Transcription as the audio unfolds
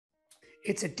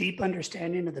It's a deep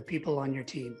understanding of the people on your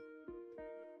team.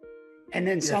 And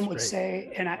then some would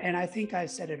say, and I think I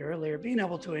said it earlier, being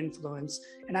able to influence,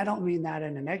 and I don't mean that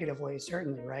in a negative way,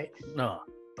 certainly, right? No.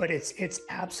 But it's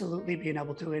absolutely being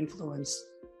able to influence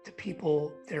the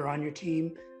people that are on your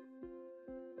team.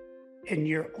 And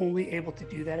you're only able to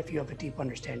do that if you have a deep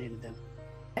understanding of them.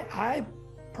 I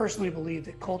personally believe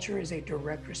that culture is a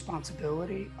direct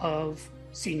responsibility of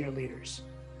senior leaders.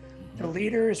 The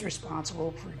leader is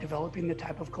responsible for developing the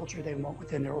type of culture they want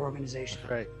within their organization.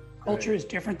 That's right. Culture is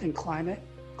different than climate.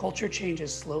 Culture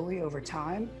changes slowly over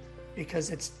time because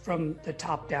it's from the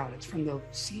top down. It's from the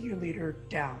senior leader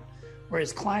down,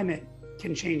 whereas climate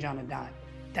can change on a dime.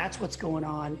 That's what's going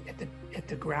on at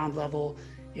the ground level,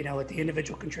 at the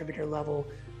individual contributor level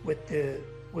with the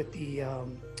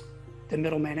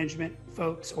middle management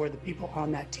folks or the people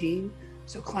on that team.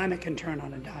 So climate can turn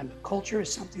on a dime, but culture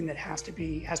is something that has to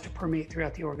permeate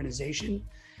throughout the organization.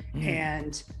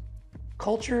 And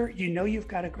culture, you've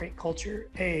got a great culture,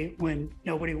 A, when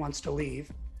nobody wants to leave.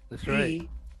 That's B, right.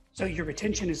 so your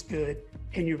retention is good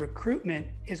and your recruitment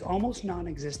is almost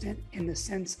non-existent in the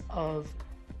sense of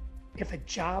if a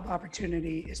job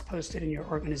opportunity is posted in your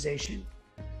organization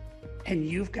and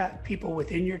you've got people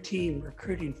within your team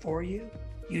recruiting for you,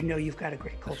 you've got a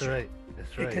great culture.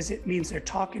 That's right. Because it means they're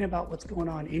talking about what's going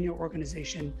on in your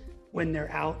organization when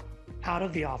they're out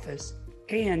of the office,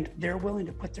 and they're willing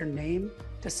to put their name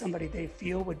to somebody they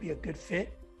feel would be a good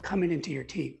fit coming into your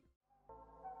team.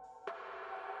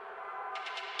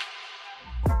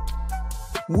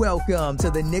 Welcome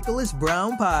to the Nicholas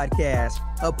Brown Podcast,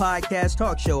 a podcast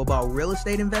talk show about real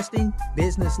estate investing,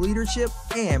 business leadership,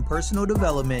 and personal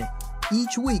development.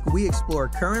 Each week, we explore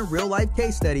current real-life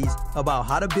case studies about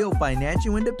how to build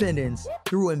financial independence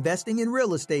through investing in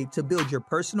real estate to build your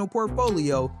personal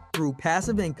portfolio through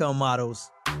passive income models,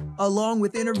 along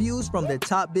with interviews from the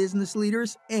top business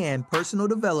leaders and personal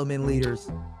development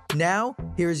leaders. Now,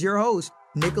 here's your host,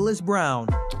 Nicholas Brown.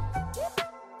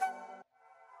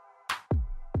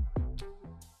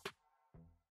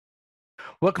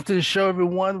 Welcome to the show,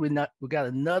 everyone. We got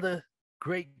another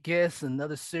great guest,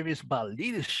 another series about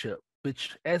leadership,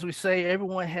 which, as we say,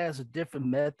 everyone has a different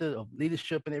method of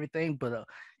leadership and everything, but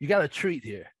you got a treat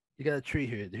here.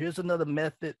 Here's another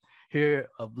method here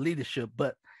of leadership.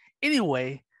 But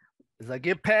anyway, as I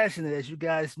get passionate, as you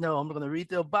guys know, I'm going to read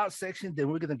the about section, then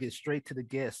we're going to get straight to the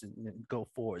guest and go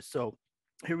forward. So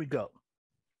here we go.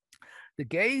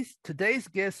 Today's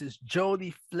guest is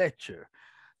Jody Fletcher.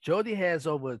 Jody has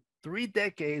over 3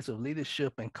 decades of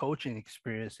leadership and coaching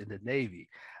experience in the Navy.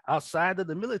 Outside of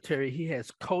the military, he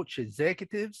has coached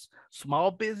executives,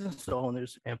 small business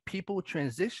owners, and people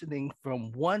transitioning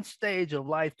from one stage of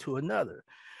life to another.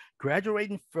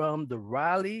 Graduating from the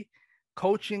Raleigh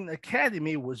Coaching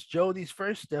Academy was Jody's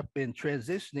first step in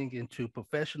transitioning into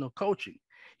professional coaching.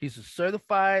 He's a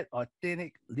certified,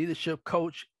 authentic leadership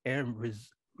coach and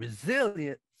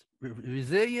resilience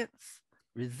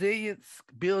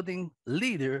building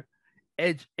leader,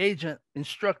 agent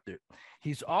instructor.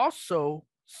 He's also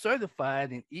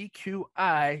certified in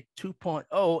EQI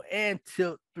 2.0 and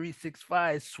Tilt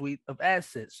 365 suite of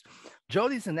assets.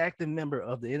 Jody's an active member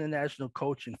of the International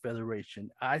Coaching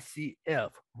Federation, ICF,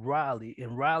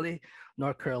 Raleigh,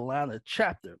 North Carolina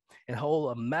chapter, and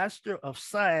hold a Master of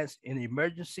Science in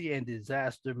Emergency and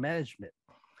Disaster Management.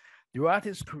 Throughout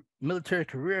his military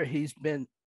career, he's been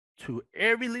to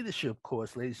every leadership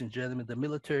course, ladies and gentlemen, the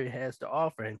military has to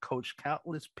offer, and coach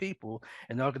countless people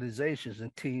and organizations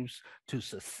and teams to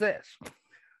success.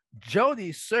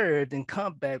 Jody served in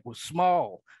combat with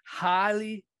small,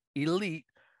 highly elite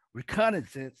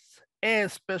reconnaissance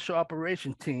and special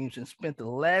operation teams and spent the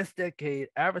last decade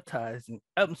advising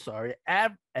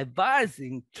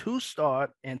 2-star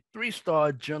and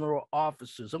 3-star general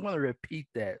officers. I'm going to repeat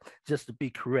that just to be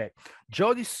correct.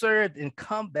 Jody served in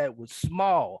combat with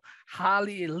small,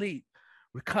 highly elite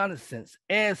reconnaissance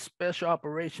and special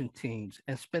operation teams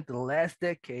and spent the last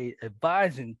decade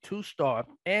advising 2-star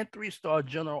and 3-star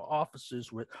general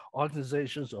officers with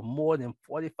organizations of more than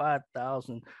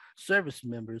 45,000 service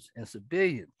members and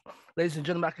civilians. Ladies and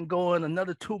gentlemen, I can go on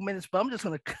another 2 minutes, but I'm just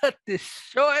going to cut this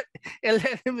short and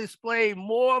let him explain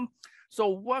more. So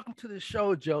welcome to the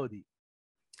show, Jody.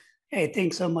 Hey,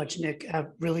 thanks so much, Nick.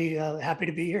 I'm really happy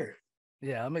to be here.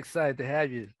 Yeah, I'm excited to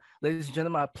have you. Ladies and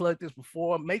gentlemen, I plugged this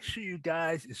before. Make sure you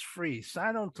guys, it's free.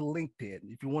 Sign on to LinkedIn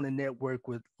if you want to network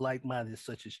with like-minded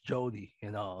such as Jody,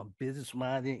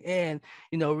 business-minded and,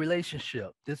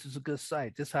 relationship. This is a good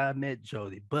site. This is how I met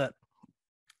Jody. But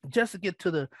just to get to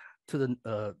the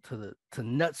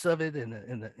nuts of it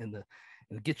and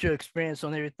get your experience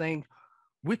on everything,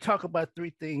 we talk about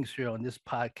 3 things here on this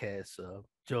podcast.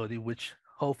 Jody, which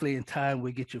hopefully in time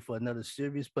we'll get you for another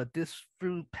series. But this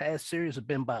through past series have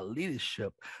been about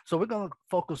leadership. So we're gonna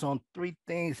focus on three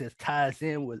things that ties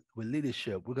in with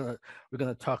leadership. We're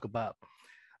gonna talk about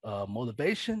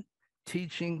motivation,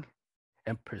 teaching,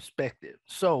 and perspective.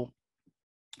 So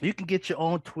you can get your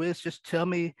own twist. Just tell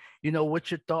me,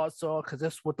 what your thoughts are, because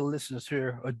that's what the listeners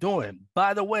here are doing.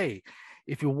 By the way,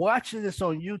 if you're watching this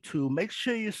on YouTube, make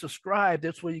sure you subscribe.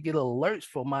 That's where you get alerts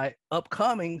for my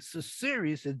upcoming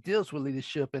series that deals with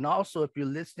leadership. And also, if you're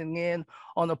listening in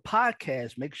on a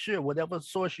podcast, make sure whatever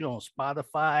source you're on,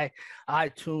 Spotify,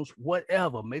 iTunes,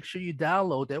 whatever, make sure you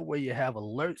download that way you have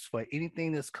alerts for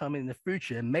anything that's coming in the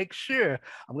future. And make sure,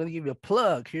 I'm going to give you a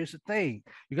plug. Here's the thing.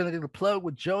 You're going to get a plug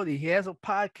with Jody. He has a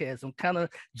podcast. I'm kind of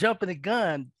jumping the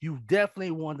gun. You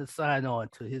definitely want to sign on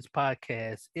to his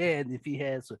podcast. And if he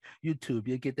has a YouTube,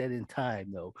 you'll get that in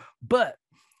time, though. But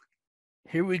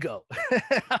here we go.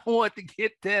 I want to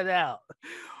get that out.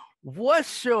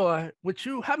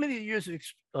 How many years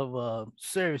of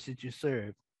service did you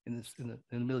serve in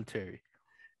the military?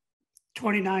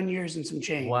 29 years and some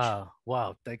change.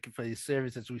 Wow. Thank you for your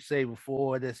service. As we say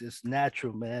before, this is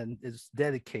natural, man. It's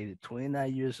dedicated.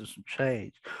 29 years and some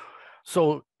change.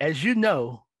 So as you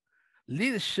know,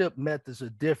 leadership methods are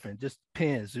different. Just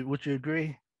depends. Would you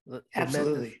agree?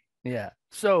 Absolutely. Yeah.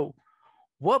 So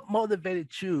what motivated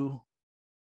you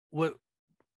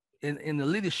in the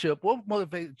leadership? What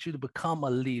motivated you to become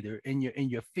a leader in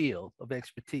your field of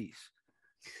expertise?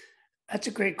 That's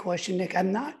a great question, Nick.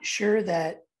 I'm not sure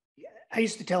that I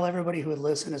used to tell everybody who would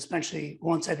listen, especially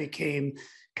once I became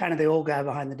kind of the old guy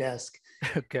behind the desk.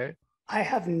 Okay. I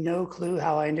have no clue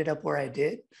how I ended up where I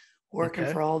did, working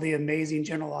for all the amazing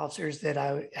general officers that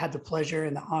I had the pleasure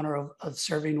and the honor of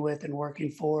serving with and working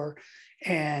for,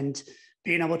 and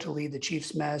being able to lead the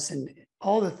Chiefs Mess and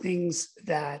all the things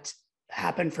that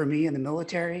happened for me in the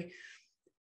military.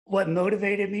 What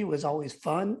motivated me was always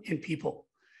fun and people.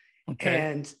 Okay.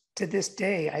 And to this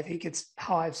day, I think it's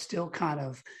how I've still kind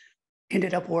of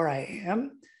ended up where I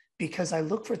am, because I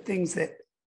look for things that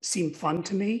seem fun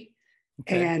to me.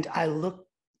 Okay. And I look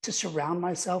to surround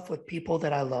myself with people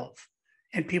that I love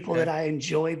and people that I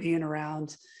enjoy being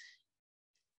around.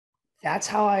 That's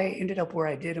how I ended up where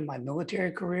I did in my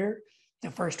military career. The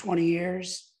first 20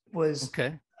 years was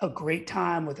a great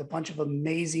time with a bunch of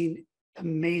amazing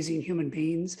human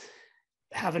beings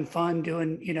having fun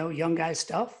doing, young guy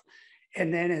stuff.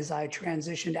 And then as I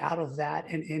transitioned out of that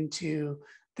and into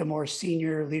the more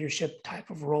senior leadership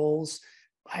type of roles,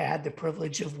 I had the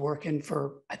privilege of working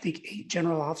for, I think, 8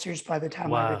 general officers by the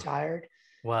time I retired.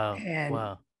 Wow. And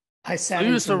wow. I sat. So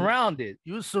you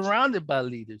were surrounded by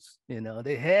leaders.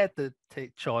 They had to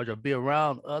take charge or be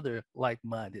around other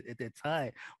like-minded at that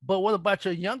time. But what about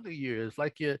your younger years,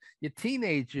 like your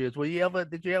teenage years?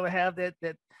 Did you ever have that?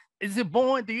 Is it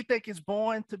born? Do you think it's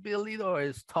born to be a leader, or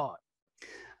is taught?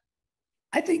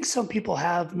 I think some people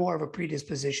have more of a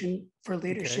predisposition for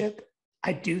leadership. Okay.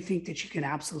 I do think that you can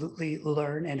absolutely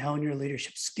learn and hone your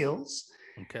leadership skills.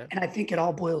 Okay. And I think it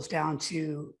all boils down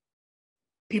to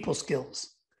people skills.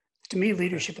 To me,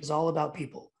 leadership is all about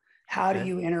people. How do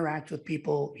you interact with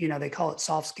people? They call it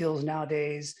soft skills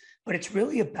nowadays, but it's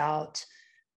really about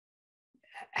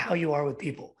how you are with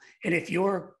people. And if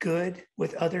you're good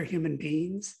with other human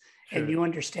beings and you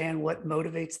understand what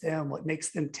motivates them, what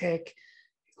makes them tick,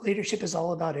 leadership is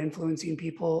all about influencing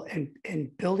people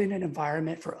and building an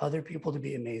environment for other people to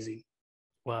be amazing.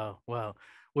 Wow.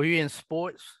 Were you in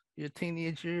sports your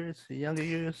teenage years, your younger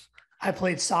years? I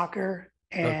played soccer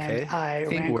and I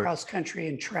ran cross country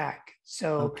and track.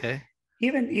 So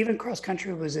even cross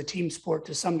country was a team sport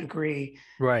to some degree.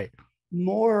 Right.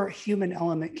 More human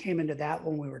element came into that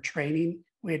when we were training.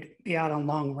 We'd be out on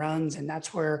long runs, and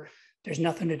that's where there's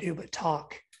nothing to do but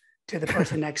talk to the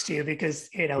person next to you, because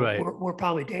we're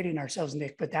probably dating ourselves,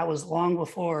 Nick, but that was long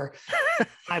before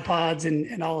iPods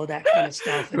and all of that kind of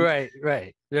stuff. And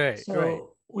right.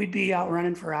 So we'd be out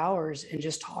running for hours and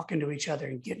just talking to each other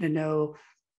and getting to know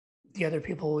the other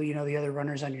people, the other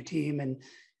runners on your team. And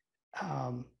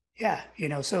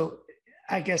so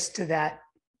I guess to that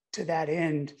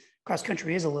end, cross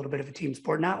country is a little bit of a team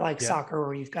sport, not like soccer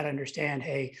where you've got to understand,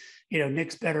 hey,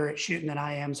 Nick's better at shooting than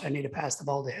I am, so I need to pass the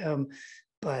ball to him.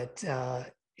 But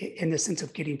in the sense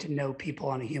of getting to know people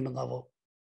on a human level.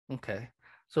 Okay.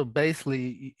 So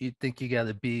basically, you think you got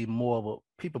to be more of a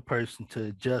people person to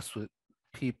adjust with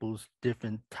people's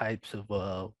different types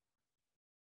of,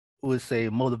 would say,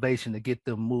 motivation to get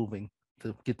them moving,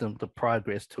 to get them to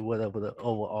progress to whatever the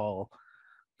overall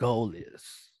goal is.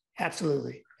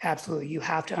 Absolutely. You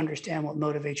have to understand what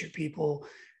motivates your people,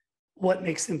 what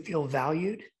makes them feel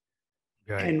valued,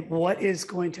 Right. And what is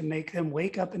going to make them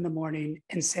wake up in the morning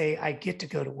and say, I get to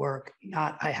go to work,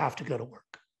 not I have to go to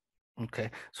work.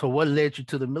 Okay. So what led you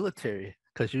to the military?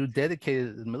 Because you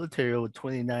dedicated to the military over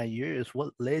 29 years.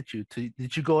 What led you to,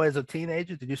 did you go as a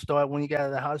teenager? Did you start when you got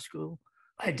out of high school?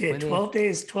 I did 12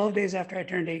 days after I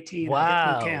turned 18, I hit boot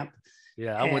Wow. camp.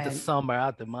 Yeah, I went to And summer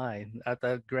after mine. After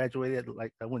I graduated,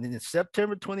 like I went in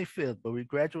September 25th, but we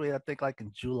graduated, I think, like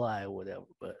in July or whatever.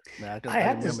 But man, I I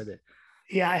had remember this, that.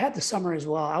 yeah, I had the summer as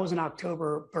well. I was an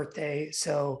October birthday.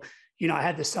 So, I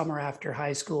had the summer after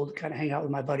high school to kind of hang out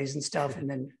with my buddies and stuff, and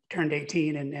then turned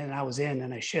 18 and I was in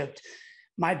and I shipped.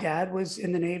 My dad was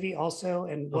in the Navy also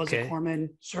and was a Okay. corpsman,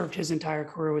 served his entire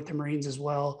career with the Marines as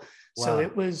well. So Wow.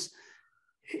 it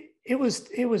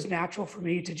was natural for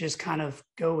me to just kind of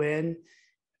go in.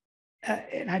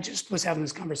 And I just was having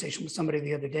this conversation with somebody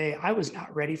the other day. I was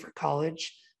not ready for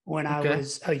college when I Okay.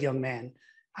 was a young man.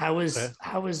 I was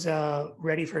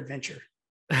ready for adventure.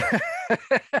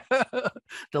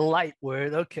 The light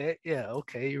word. Okay. Yeah.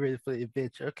 Okay. You're ready for the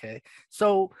adventure. Okay.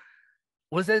 So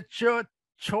was that your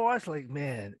choice? Like,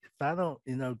 man, if I don't,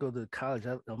 go to college,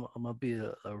 I'm gonna be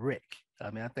a wreck. I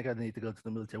mean, I think I need to go to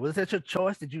the military. Was that your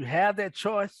choice? Did you have that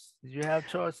choice? Did you have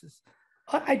choices?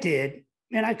 I did,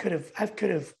 and I could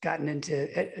have gotten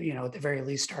into, at the very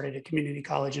least, started at community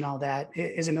college and all that.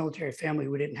 As a military family,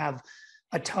 we didn't have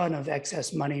a ton of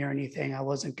excess money or anything. I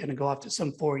wasn't going to go off to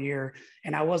some 4-year,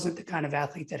 and I wasn't the kind of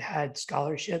athlete that had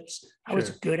scholarships. I was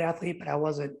a Sure. good athlete, but I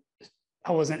wasn't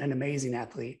an amazing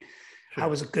athlete. I Sure.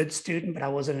 was a good student, but I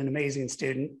wasn't an amazing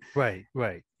student. Right.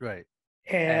 Right. Right.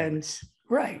 And Average.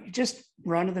 right, just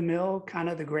run of the mill, kind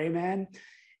of the gray man.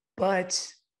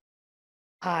 But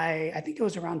I think it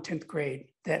was around 10th grade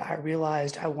that I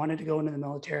realized I wanted to go into the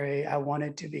military. I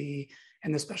wanted to be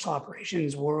in the special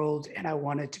operations world, and I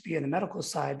wanted to be in the medical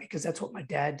side because that's what my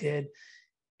dad did.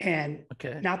 And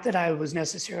Okay. not that I was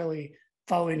necessarily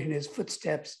following in his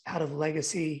footsteps out of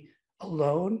legacy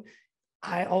alone.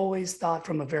 I always thought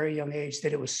from a very young age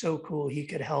that it was so cool he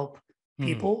could help Mm.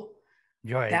 people.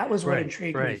 Right. That was what Right.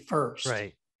 intrigued me Right. first,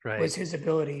 Right. Right. was his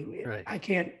ability. Right. I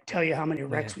can't tell you how many Yeah.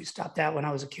 wrecks we stopped at when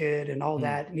I was a kid and all Mm.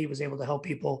 that, and he was able to help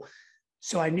people.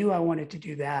 So I knew I wanted to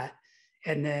do that.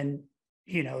 And then,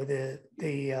 the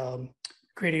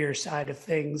grittier side of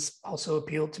things also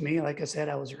appealed to me. Like I said,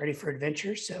 I was ready for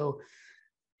adventure. So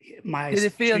my Did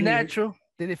it feel junior, natural?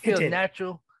 Did it it feel did.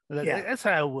 natural? Yeah. That's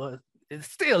how it was. It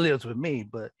still lives with me,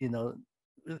 but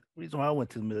the reason why I went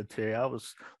to the military, I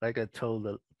was like I told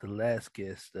the last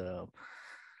guest,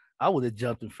 I would have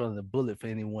jumped in front of the bullet for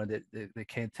anyone that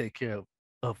can't take care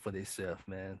of for themselves,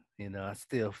 man. I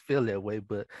still feel that way,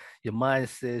 but your mind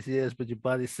says yes, but your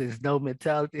body says no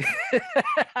mentality.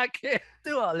 I can't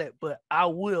do all that, but I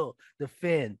will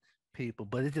defend people.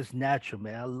 But it's just natural,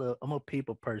 man. I'm a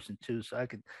people person too, so I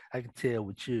can tell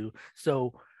with you.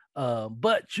 So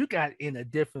but you got in a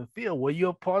different field. Were you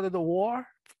a part of the war?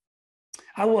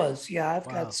 I was. Yeah. I've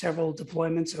got Wow. several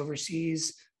deployments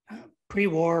overseas,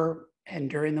 pre-war and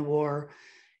during the war.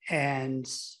 And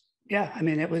yeah, I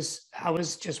mean, I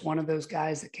was just one of those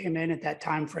guys that came in at that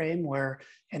time frame where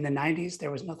in the 90s,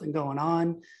 there was nothing going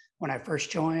on. When I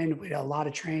first joined, we had a lot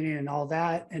of training and all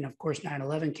that. And of course,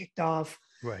 9/11 kicked off.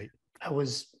 Right. I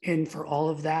was in for all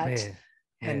of that. Man.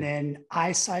 And then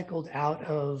I cycled out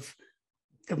of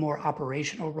the more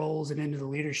operational roles and into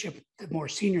the more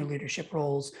senior leadership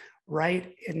roles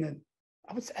right in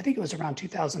I think it was around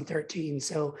 2013.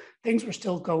 So things were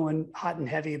still going hot and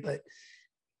heavy, but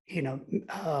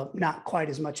not quite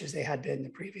as much as they had been the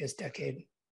previous decade.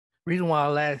 Reason why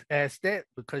I ask that,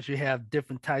 because you have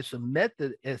different types of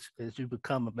method as you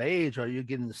become of age, or you're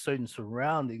getting certain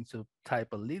surroundings of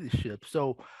type of leadership.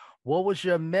 So what was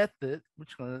your method?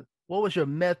 What was your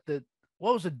method?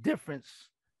 What was the difference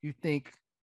you think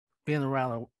being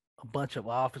around a bunch of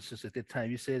officers at that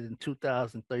time? You said in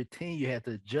 2013 you had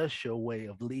to adjust your way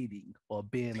of leading or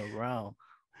being around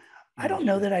I don't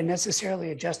know leadership. that I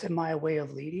necessarily adjusted my way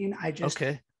of leading.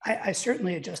 Okay. I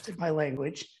certainly adjusted my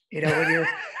language. When you're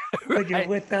when you're Right,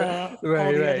 with right,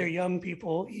 all the other right, young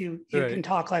people, you can right,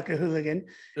 talk like a hooligan,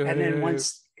 and then right,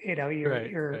 once you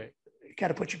got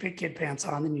to put your big kid pants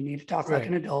on, then you need to talk like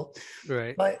an right, adult.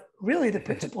 right, But really, the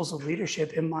principles of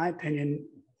leadership, in my opinion,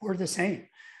 were the same.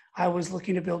 I was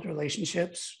looking to build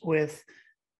relationships with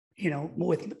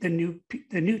the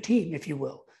new team, if you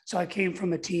will. So I came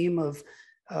from a team of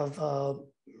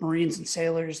Marines and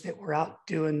sailors that were out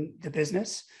doing the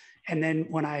business. And then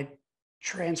when I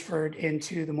transferred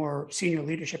into the more senior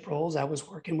leadership roles, I was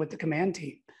working with the command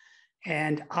team.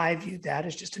 And I viewed that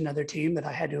as just another team that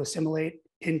I had to assimilate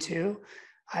into.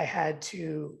 I had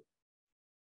to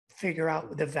figure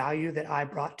out the value that I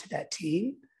brought to that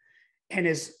team And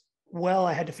as well,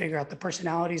 I had to figure out the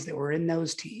personalities that were in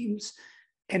those teams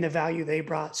and the value they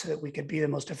brought so that we could be the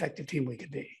most effective team we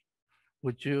could be.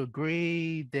 Would you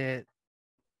agree that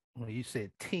when you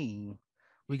said team,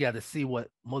 we got to see what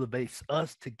motivates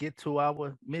us to get to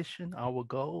our mission, our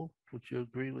goal? Would you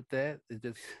agree with that? It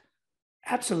just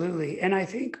Absolutely. And I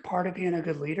think part of being a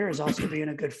good leader is also being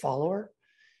a good follower.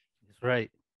 That's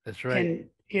right. That's right. And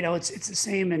it's the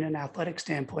same in an athletic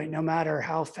standpoint. No matter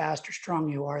how fast or strong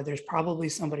you are, there's probably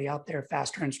somebody out there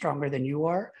faster and stronger than you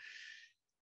are.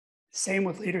 Same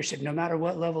with leadership. No matter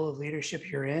what level of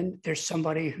leadership you're in, there's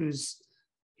somebody who's,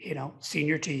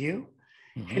 senior to you.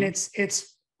 Mhm. And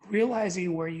it's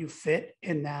realizing where you fit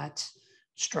in that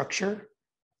structure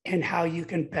and how you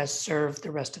can best serve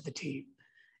the rest of the team.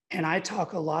 And I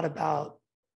talk a lot about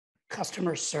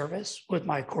customer service with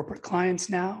my corporate clients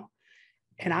now.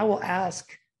 And I will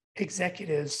ask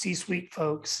executives, C-suite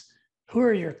folks, who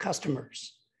are your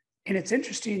customers? And it's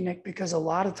interesting, Nick, because a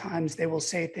lot of times they will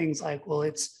say things like, well,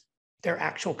 it's their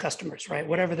actual customers, right?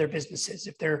 Whatever their business is.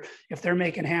 If they're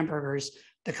making hamburgers,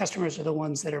 the customers are the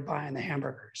ones that are buying the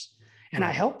hamburgers. And I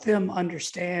help them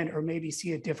understand or maybe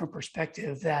see a different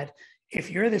perspective that if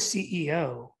you're the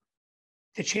CEO,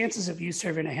 the chances of you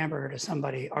serving a hamburger to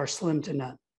somebody are slim to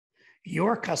none.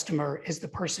 Your customer is the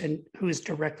person who is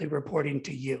directly reporting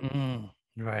to you.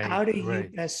 Right. How do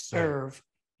you best serve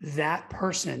that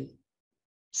person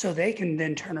so they can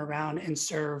then turn around and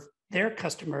serve their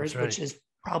customers, which is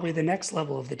probably the next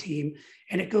level of the team.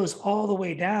 And it goes all the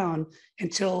way down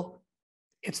until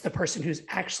it's the person who's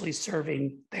actually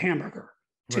serving the hamburger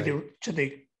to the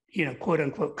quote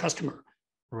unquote customer.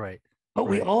 Right. But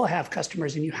we all have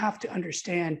customers, and you have to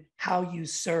understand how you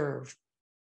serve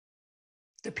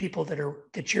the people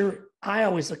I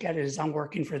always look at it as I'm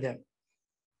working for them.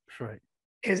 That's right.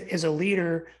 As a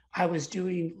leader, I was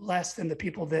doing less than the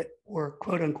people that were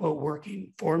quote unquote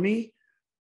working for me.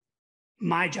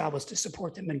 My job was to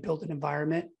support them and build an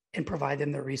environment and provide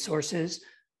them the resources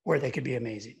where they could be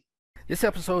amazing. This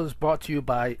episode is brought to you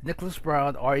by Nicholas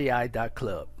Brown,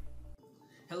 REI.club.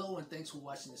 Hello and thanks for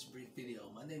watching this brief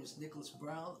video. My name is Nicholas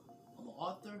Brown. I'm an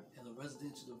author and a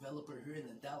residential developer here in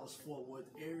the Dallas-Fort Worth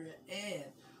area, and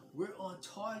we're on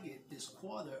target this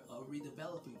quarter of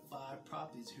redeveloping 5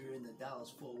 properties here in the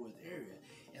Dallas-Fort Worth area.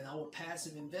 And our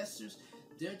passive investors,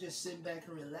 they're just sitting back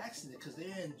and relaxing it because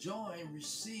they're enjoying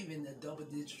receiving the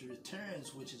double-digit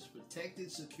returns, which is protected,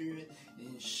 secured,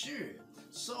 and insured.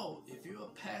 So if you're a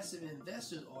passive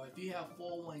investor, or if you have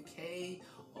 401k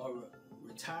or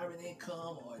retirement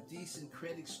income or decent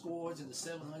credit scores in the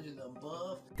 700 and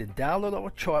above, then download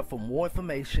our chart for more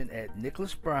information at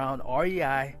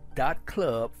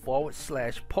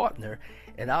nicholasbrownrei.club/partner,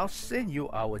 and I'll send you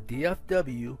our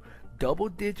DFW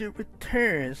double-digit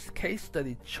returns case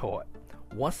study chart.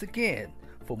 Once again,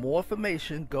 for more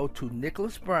information, go to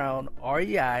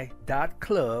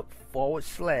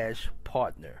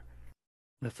nicholasbrownrei.club/partner.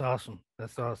 That's awesome.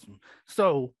 That's awesome.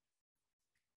 So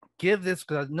give this,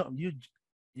 because I know you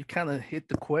kind of hit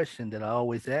the question that I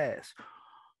always ask.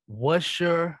 What's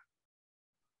your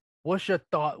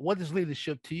thought? What is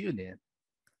leadership to you then?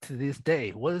 To this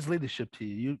day, what is leadership to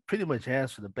you? You pretty much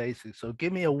answer the basics. So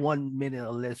give me a 1 minute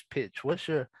or less pitch. What's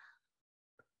your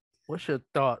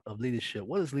thought of leadership?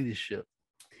 What is leadership?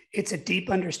 It's a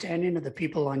deep understanding of the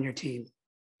people on your team.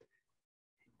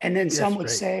 And then some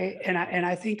would say, and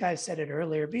I think I said it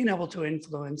earlier, being able to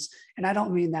influence, and I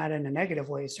don't mean that in a negative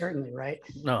way, certainly, right?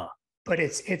 No. But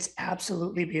it's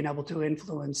absolutely being able to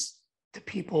influence the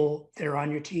people that are on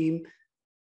your team.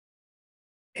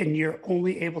 And you're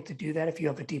only able to do that if you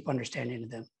have a deep understanding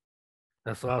of them.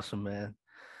 That's awesome, man.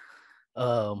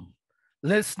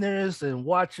 Listeners and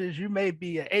watchers, you may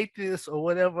be an atheist or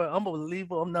whatever. I'm a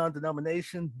believer, I'm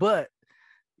non-denomination, but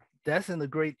that's in the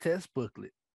great test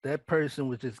booklet. That person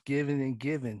was just giving and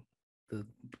giving. You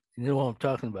know what I'm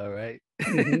talking about, right?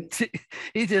 Mm-hmm.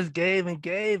 He just gave and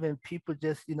gave, and people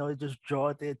just, it just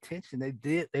draw their attention.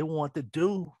 They want to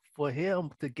do for him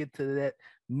to get to that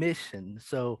mission.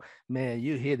 So, man,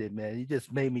 you hit it, man. You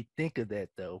just made me think of that,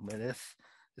 though, man. It's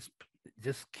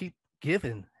just keep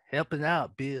giving, helping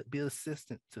out, be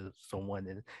assistant to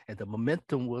someone, and the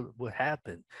momentum will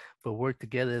happen for work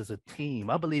together as a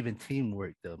team. I believe in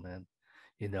teamwork, though, man.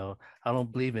 I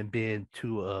don't believe in being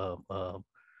too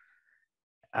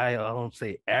I don't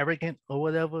say arrogant or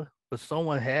whatever, but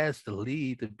someone has to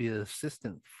lead to be an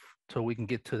assistant so we can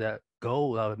get to that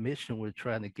goal, our mission we're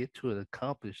trying to get to and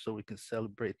accomplish, so we can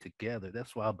celebrate together.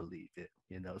 That's why I believe it,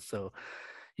 So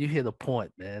you hit a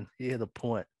point, man. You hit a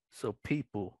point. So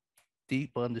people,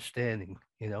 deep understanding,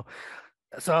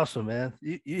 That's awesome, man.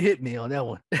 You hit me on that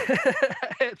one.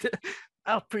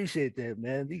 I appreciate that,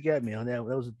 man. You got me on that one.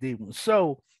 That was a deep one.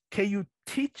 So, can you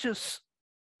teach us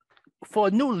for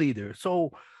a new leader?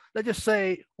 So, let's just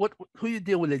say, who you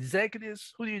deal with,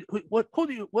 executives?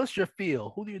 What's your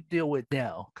field? Who do you deal with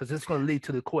now? Because it's going to lead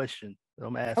to the question that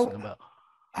I'm asking Oh, about.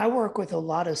 I work with a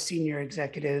lot of senior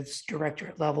executives,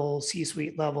 directorate level,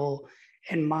 C-suite level,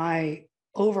 and my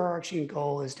overarching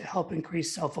goal is to help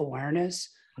increase self-awareness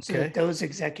so that Okay. those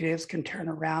executives can turn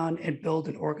around and build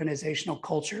an organizational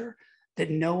culture that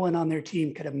no one on their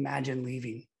team could imagine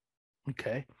leaving.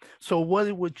 Okay. So, what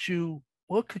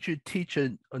could you teach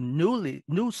a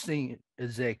new senior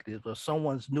executive or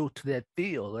someone's new to that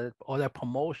field or that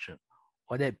promotion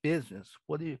or that business?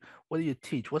 What do you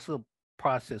teach? What's the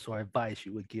process or advice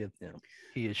you would give them,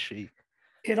 he or she?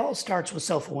 It all starts with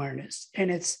self-awareness,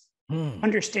 and it's Mm,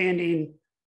 understanding.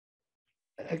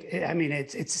 I mean,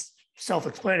 it's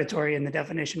self-explanatory in the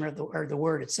definition or the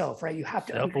word itself, right? You have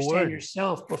to understand self-awareness.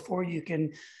 yourself before you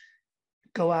can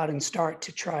go out and start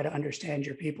to try to understand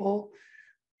your people.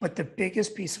 But the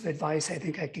biggest piece of advice I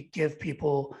think I could give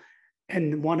people,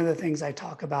 and one of the things I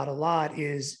talk about a lot,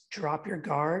 is drop your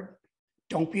guard.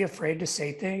 Don't be afraid to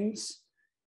say things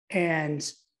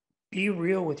and be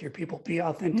real with your people, be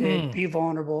authentic, Mm, be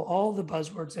vulnerable, all the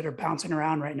buzzwords that are bouncing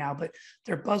around right now, but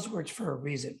they're buzzwords for a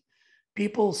reason.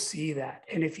 People see that.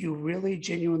 And if you really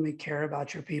genuinely care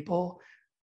about your people,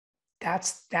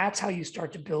 that's how you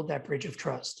start to build that bridge of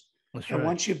trust. that's And right.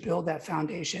 once you build that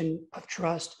foundation of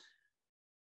trust,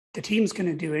 the team's going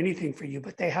to do anything for you,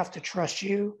 but they have to trust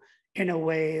you in a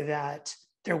way that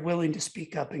they're willing to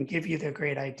speak up and give you their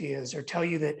great ideas or tell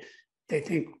you that they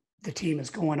think the team is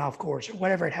going off course or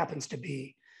whatever it happens to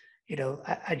be. You know,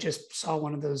 I just saw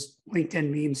one of those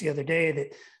LinkedIn memes the other day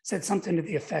that said something to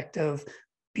the effect of,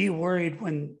 be worried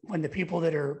when the people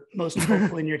that are most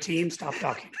vocal in your team stop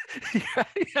talking. Yeah,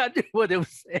 I knew what it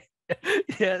was saying.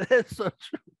 Yeah, that's so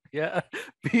true. Yeah,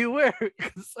 beware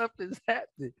because something's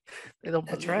happening. They don't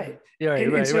That's believe right. it. Yeah, right,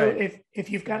 And right, so right. if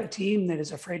you've got a team that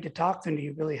is afraid to talk, then do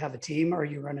you really have a team, or are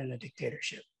you running a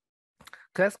dictatorship?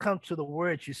 Let's come to the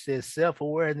word you said,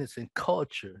 self-awareness and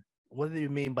culture. What do you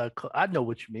mean by I know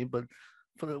what you mean, but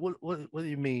what do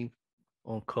you mean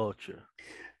on culture?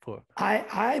 For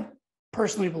I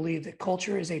personally believe that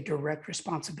culture is a direct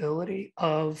responsibility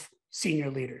of senior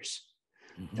leaders.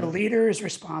 The Mhm. leader is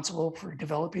responsible for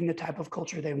developing the type of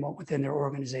culture they want within their That's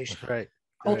organization. right.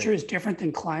 Culture Right. is different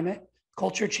than climate.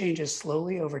 Culture changes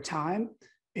slowly over time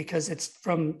because it's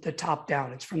from the top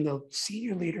down, it's from the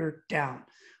senior leader down,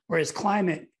 whereas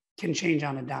climate can change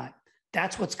on a dime.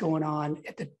 That's what's going on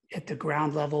at the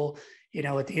ground level, you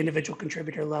know, at the individual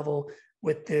contributor level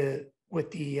with the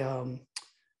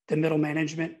middle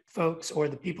management folks or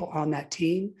the people on that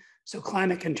team. So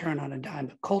climate can turn on a dime,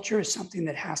 but culture is something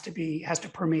that has to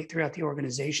permeate throughout the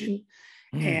organization.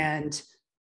 Mm, And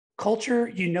culture,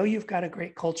 you know, you've got a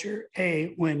great culture,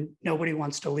 A, when nobody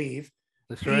wants to leave,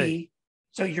 that's right. B,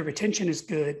 so your retention is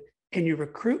good and your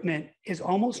recruitment is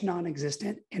almost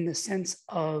non-existent in the sense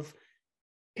of,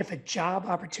 if a job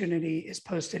opportunity is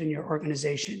posted in your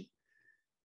organization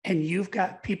and you've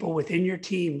got people within your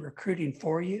team recruiting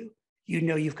for you, you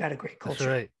know you've got a great That's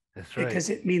culture right. That's right. because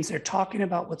it means they're talking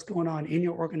about what's going on in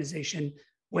your organization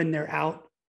when they're out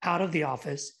of the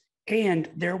office, and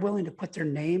they're willing to put their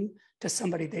name to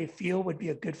somebody they feel would be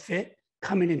a good fit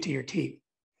coming into your team.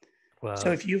 So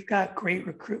Wow. if you've got great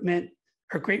recruitment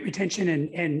or great retention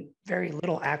and very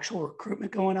little actual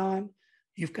recruitment going on,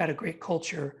 you've got a great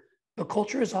culture. But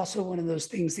culture is also one of those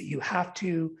things that you have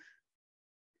to,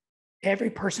 every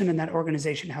person in that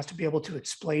organization has to be able to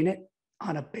explain it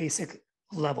on a basic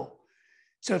level.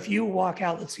 So if you walk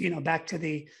out, let's, you know, back to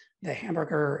the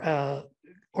hamburger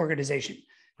organization,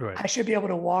 Right. I should be able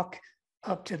to walk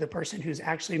up to the person who's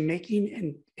actually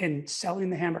making and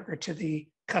selling the hamburger to the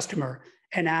customer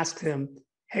and ask them,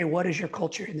 hey, what is your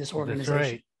culture in this That's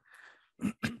organization?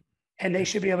 right. And they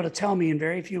should be able to tell me in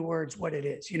very few words what it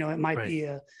is. You know, it might Right. be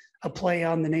a play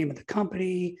on the name of the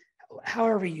company,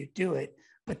 however you do it,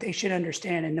 but they should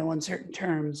understand in no uncertain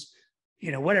terms,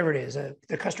 you know, whatever it is,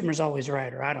 the customer's always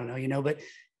right, or I don't know, you know, but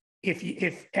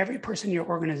if every person in your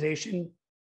organization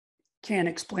can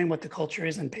explain what the culture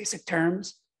is in basic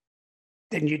terms,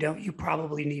 then you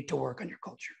probably need to work on your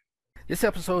culture. This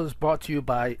episode is brought to you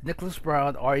by Nicholas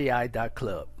Brown,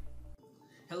 REI.club.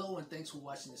 Hello and thanks for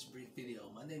watching this brief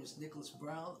video. My name is Nicholas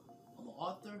Brown. I'm an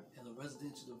author and a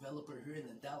residential developer here in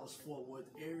the Dallas-Fort Worth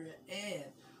area, and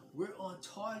we're on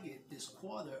target this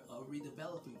quarter of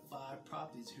redeveloping 5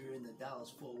 properties here in the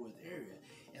Dallas-Fort Worth area.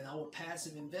 And our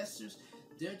passive investors,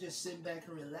 they're just sitting back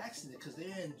and relaxing it because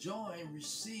they're enjoying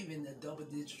receiving the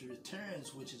double-digit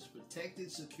returns, which is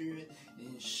protected, secured,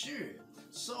 and insured.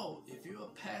 So if you're a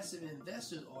passive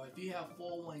investor, or if you have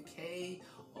 401k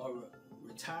or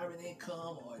retirement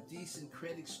income or decent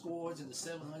credit scores in the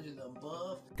 700 and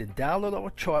above, then download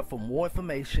our chart for more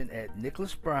information at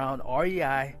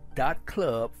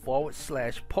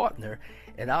nicholasbrownrei.club/partner,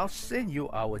 and I'll send you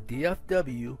our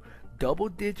DFW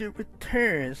double-digit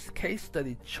returns case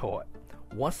study chart.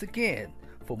 Once again,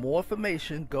 for more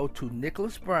information, go to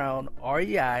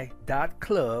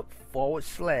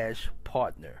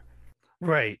nicholasbrownrei.club/partner.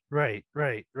 Right.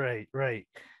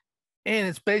 And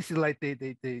it's basically like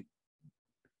they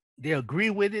agree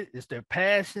with it. It's their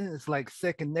passion. It's like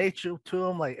second nature to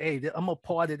them. Like, hey, I'm a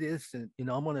part of this, and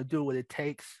I'm gonna do what it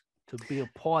takes to be a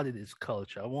part of this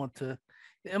culture. I want to.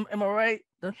 Am I right?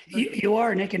 You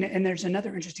are, Nick, and there's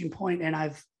another interesting point, and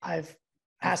I've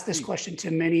asked this question to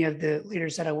many of the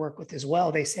leaders that I work with as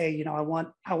well. They say, I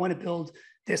want to build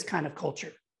this kind of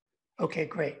culture. Okay,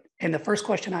 great. And the first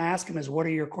question I ask them is, what are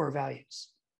your core values?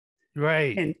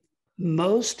 Right. And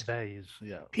most values,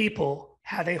 people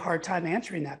have a hard time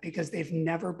answering that because they've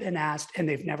never been asked and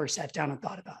they've never sat down and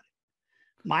thought about it.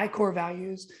 My core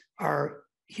values are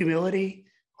humility,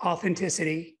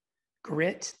 authenticity,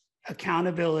 grit,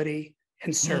 accountability,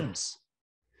 and service.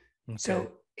 Okay.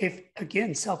 So if,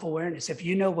 again, self-awareness, if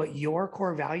you know what your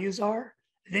core values are,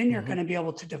 then you're going to be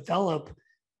able to develop,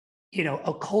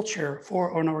 a culture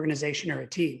for an organization or a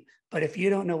team. But if you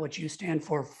don't know what you stand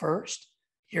for first,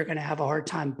 you're going to have a hard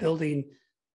time building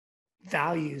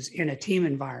values in a team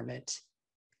environment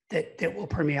that will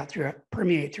permeate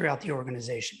throughout the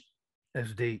organization.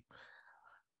 That's deep.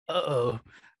 I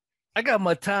got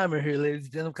my timer here, ladies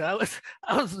and gentlemen.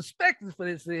 I was expecting for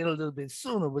this to end a little bit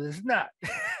sooner, but it's not.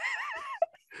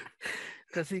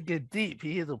 Because he get deep.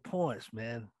 He hits the points,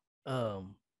 man.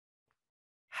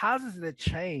 How does that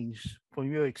change from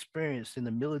your experience in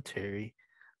the military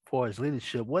for his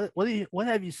leadership? What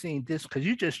have you seen this? Because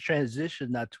you just transitioned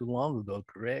not too long ago,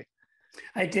 correct?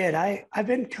 I did. I've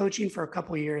been coaching for a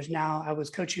couple of years now. I was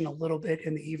coaching a little bit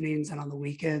in the evenings and on the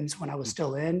weekends when I was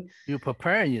still in. You're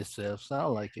preparing yourself.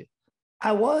 Sound like it.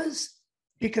 I was,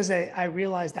 because I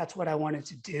realized that's what I wanted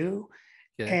to do.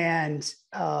 Okay.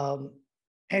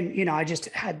 And I just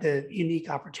had the unique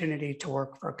opportunity to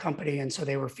work for a company. And so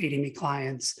they were feeding me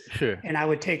clients. Sure. And I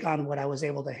would take on what I was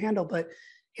able to handle. But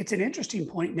it's an interesting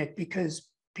point, Nick, because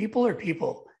people are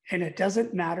people. And it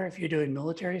doesn't matter if you're doing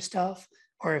military stuff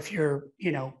or if you're,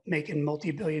 making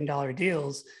multi-billion-dollar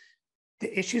deals.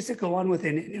 The issues that go on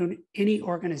within any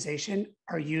organization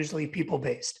are usually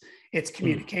people-based. It's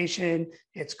communication,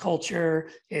 it's culture,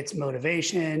 it's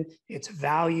motivation, it's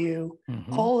value.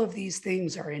 All of these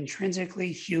things are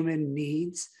intrinsically human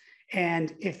needs.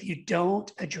 And if you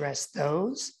don't address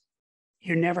those,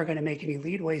 you're never going to make any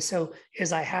leadway. So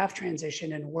as I have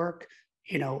transitioned and work,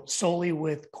 solely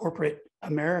with corporate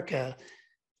America,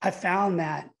 I found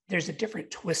that there's a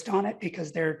different twist on it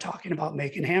because they're talking about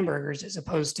making hamburgers as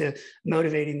opposed to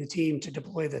motivating the team to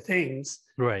deploy the things.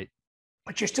 Right.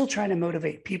 But you're still trying to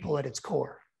motivate people at its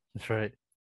core. That's right.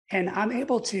 And I'm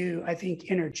able to, I think,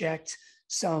 interject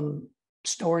some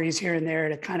stories here and there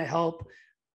to kind of help.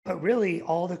 But really,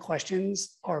 all the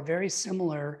questions are very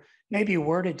similar, maybe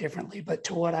worded differently, but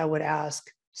to what I would ask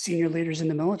senior leaders in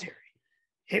the military.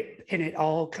 It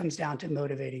all comes down to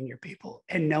motivating your people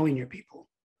and knowing your people.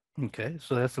 Okay,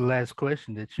 so that's the last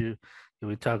question that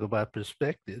we talk about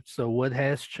perspective. So what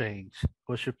has changed?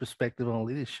 What's your perspective on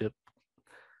leadership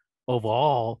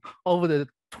overall over the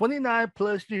 29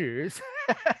 plus years?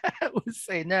 I would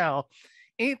say now,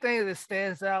 anything that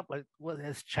stands out, like what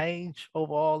has changed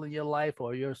overall in your life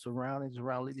or your surroundings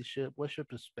around leadership? What's your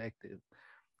perspective?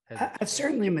 I've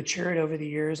certainly matured over the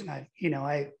years, and I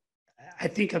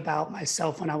think about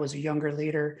myself when I was a younger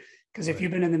leader. Because if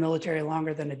you've been in the military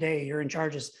longer than a day, you're in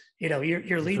charge of,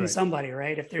 you're leading somebody,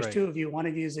 right? If there's two of you, one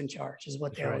of you is in charge, is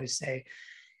what they always say.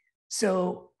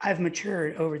 So I've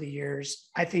matured over the years.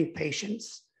 I think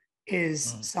patience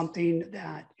is something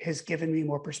that has given me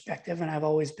more perspective. And I've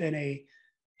always been a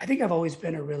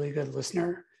really good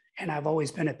listener, and I've always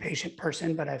been a patient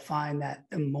person. But I find that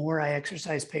the more I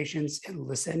exercise patience and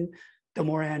listen, the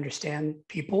more I understand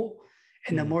people.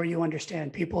 And the more you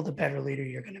understand people, the better leader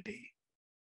you're going to be.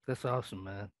 That's awesome,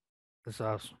 man. That's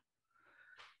awesome.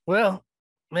 Well,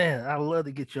 man, I'd love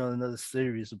to get you on another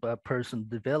series about personal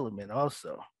development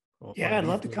also. Yeah, I'd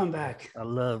love to come back. I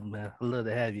love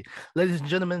to have you. Ladies and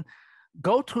gentlemen,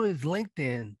 go to his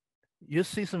LinkedIn. You'll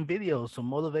see some videos, some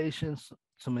motivations,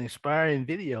 some inspiring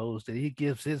videos that he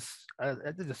gives his, I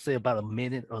just say about a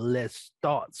minute or less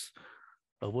thoughts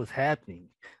of what's happening.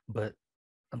 But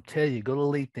I'm telling you, go to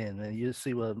LinkedIn and you'll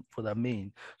see what I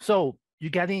mean. So you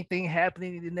got anything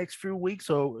happening in the next few weeks,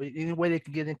 or any way they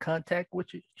can get in contact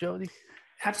with you, Jody?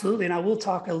 Absolutely. And I will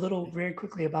talk a little very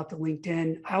quickly about the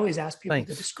LinkedIn. I always ask people to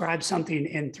Thanks. describe something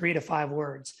in 3 to 5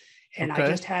 words. And I Okay.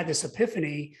 just had this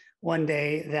epiphany one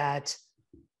day that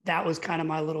was kind of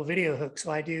my little video hook.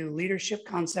 So I do leadership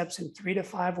concepts in 3 to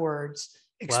 5 words, Wow.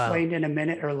 explained in a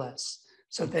minute or less.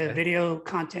 So the Okay. video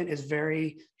content is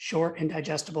very short and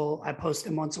digestible. I post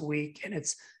them once a week, and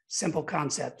it's simple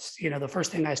concepts. You know, the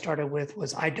first thing I started with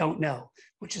was I don't know,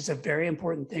 which is a very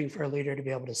important thing for a leader to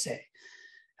be able to say.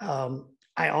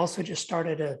 I also just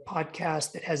started a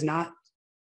podcast that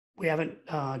we haven't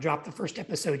dropped the first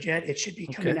episode yet. It should be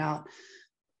coming Okay. out,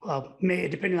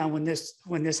 depending on when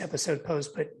this episode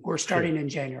posts, but we're starting in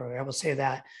January. I will say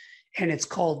that. And it's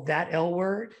called That L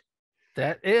Word.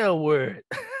 That L word.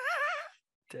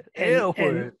 That L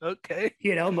word. Okay.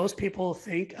 You know, most people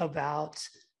think about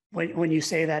when you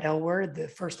say that L word, the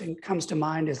first thing that comes to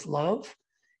mind is love.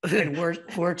 And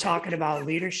we're talking about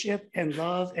leadership and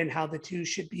love and how the two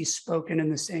should be spoken in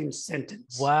the same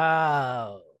sentence.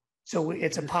 Wow. So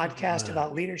it's a podcast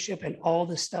about leadership and all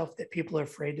the stuff that people are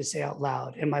afraid to say out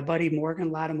loud. And my buddy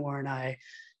Morgan Lattimore and I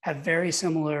have very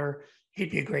similar, he'd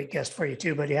be a great guest for you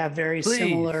too, but you have very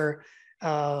similar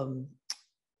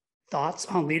thoughts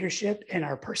on leadership, and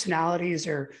our personalities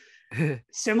are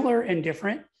similar and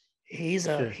different. He's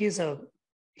a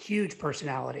huge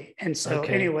personality. And so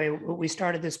anyway, we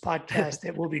started this podcast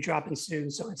that will be dropping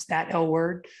soon. So it's That L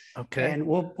Word. Okay. And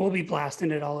we'll be blasting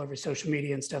it all over social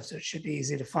media and stuff. So it should be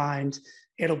easy to find.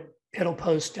 It'll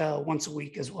post once a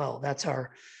week as well. That's our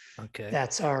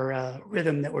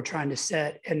rhythm that we're trying to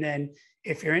set. And then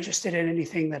if you're interested in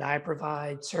anything that I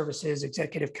provide, services,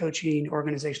 executive coaching,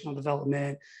 organizational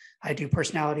development, I do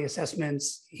personality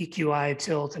assessments, EQI,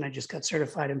 Tilt, and I just got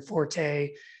certified in Forte,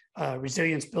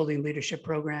 resilience building leadership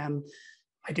program.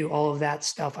 I do all of that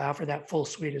stuff. I offer that full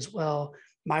suite as well.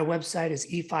 My website is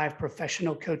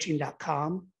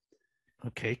e5professionalcoaching.com.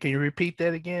 Okay. Can you repeat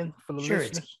that again for the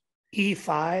listeners? It's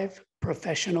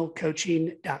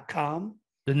e5professionalcoaching.com.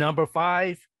 The number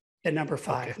 5? The number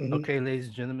 5. Okay. Mm-hmm. Okay, ladies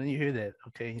and gentlemen, you hear that?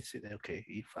 Okay, you see that? Okay,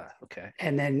 E5. Okay.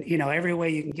 And then, you know, every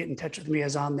way you can get in touch with me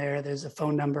is on there. There's a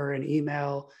phone number and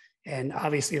email. And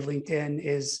obviously LinkedIn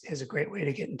is a great way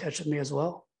to get in touch with me as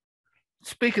well.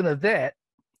 Speaking of that,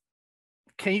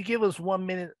 can you give us 1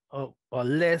 minute or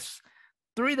less,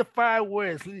 3 to 5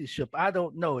 words leadership? I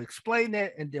don't know. Explain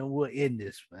that, and then we'll end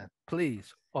this, man.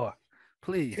 Please. Or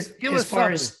please give us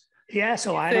something.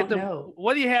 So I don't know.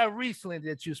 What do you have recently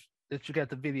that you got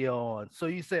the video on? So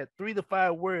you said 3 to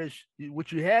 5 words,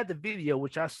 which you had the video,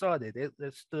 which I saw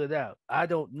that stood out. I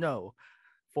don't know,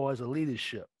 for as a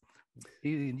leadership.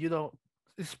 You don't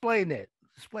explain that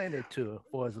to her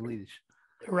for as a leadership.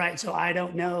 Right. So I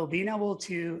don't know. Being able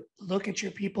to look at your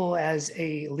people as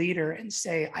a leader and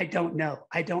say, I don't know.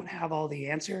 I don't have all the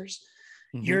answers.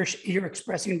 Mm-hmm. You're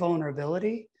expressing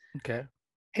vulnerability. Okay.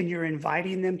 And you're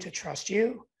inviting them to trust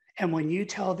you. And when you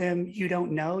tell them you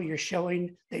don't know, you're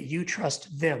showing that you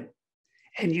trust them,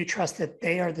 and you trust that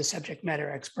they are the subject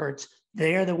matter experts.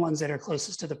 They are the ones that are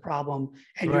closest to the problem,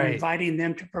 and you're inviting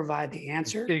them to provide the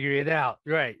answer. Figure it out.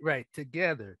 Right.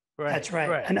 Together. Right. That's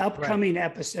right. An upcoming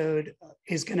episode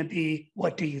is going to be,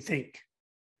 what do you think?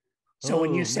 So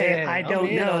when you say, I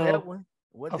don't know,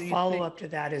 a follow-up to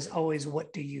that is always,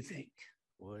 what do you think?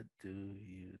 What do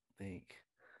you think?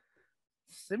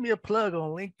 Send me a plug on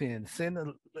LinkedIn.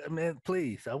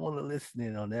 Please. I want to listen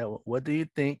in on that one. What do you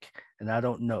think? And I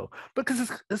don't know.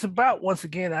 Because it's about, once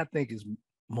again, I think is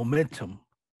momentum.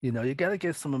 You know, you got to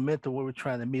get some momentum where we're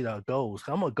trying to meet our goals.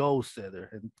 I'm a goal setter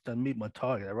and to meet my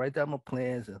target. I write down my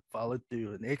plans and follow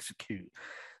through and execute.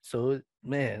 So,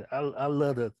 man, I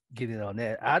love to get in on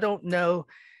that. I don't know.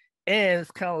 And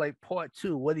it's kind of like part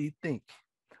 2. What do you think?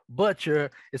 Butcher,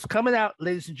 it's coming out,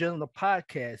 ladies and gentlemen, the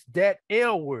podcast, That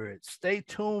L Word. Stay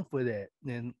tuned for that.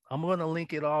 And I'm going to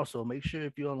link it also. Make sure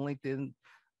if you're on LinkedIn,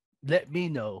 let me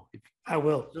know. I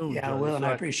will. I will, and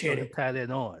I appreciate it. Tie that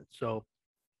on. So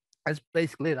that's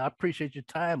basically it. I appreciate your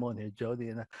time on here, Jody,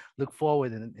 and I look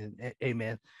forward. And hey,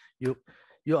 man, you're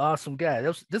an awesome guy.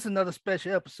 This is another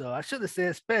special episode. I should have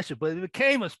said special, but it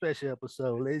became a special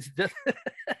episode, ladies and gentlemen.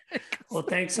 Well,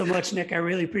 thanks so much, Nick. I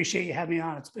really appreciate you having me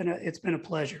on. It's been a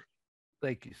pleasure.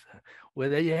 Thank you, sir. Well,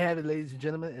 there you have it, ladies and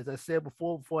gentlemen. As I said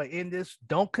before I end this,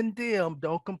 don't condemn,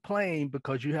 don't complain,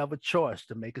 because you have a choice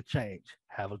to make a change.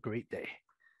 Have a great day.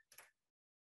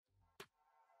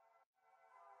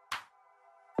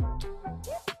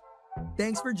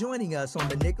 Thanks for joining us on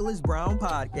the Nicholas Brown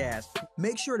Podcast.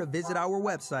 Make sure to visit our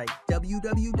website,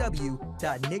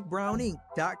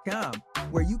 www.nickbrowninc.com,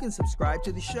 where you can subscribe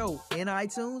to the show in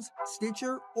iTunes,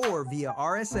 Stitcher, or via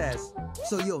RSS,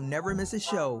 so you'll never miss a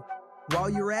show. While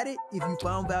you're at it, if you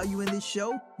found value in this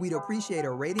show, we'd appreciate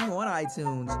a rating on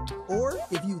iTunes. Or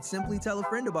if you'd simply tell a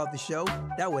friend about the show,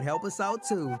 that would help us out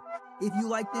too. If you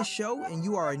like this show and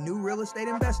you are a new real estate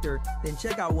investor, then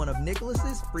check out one of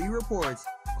Nicholas's free reports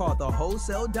called the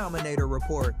Wholesale Dominator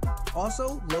Report,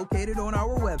 also located on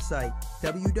our website,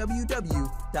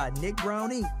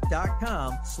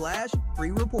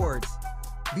 www.nickbrowninc.com/free reports.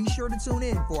 Be sure to tune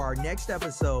in for our next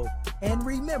episode. And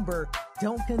remember,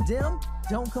 don't condemn,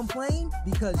 don't complain,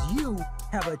 because you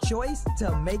have a choice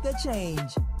to make a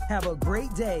change. Have a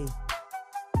great day.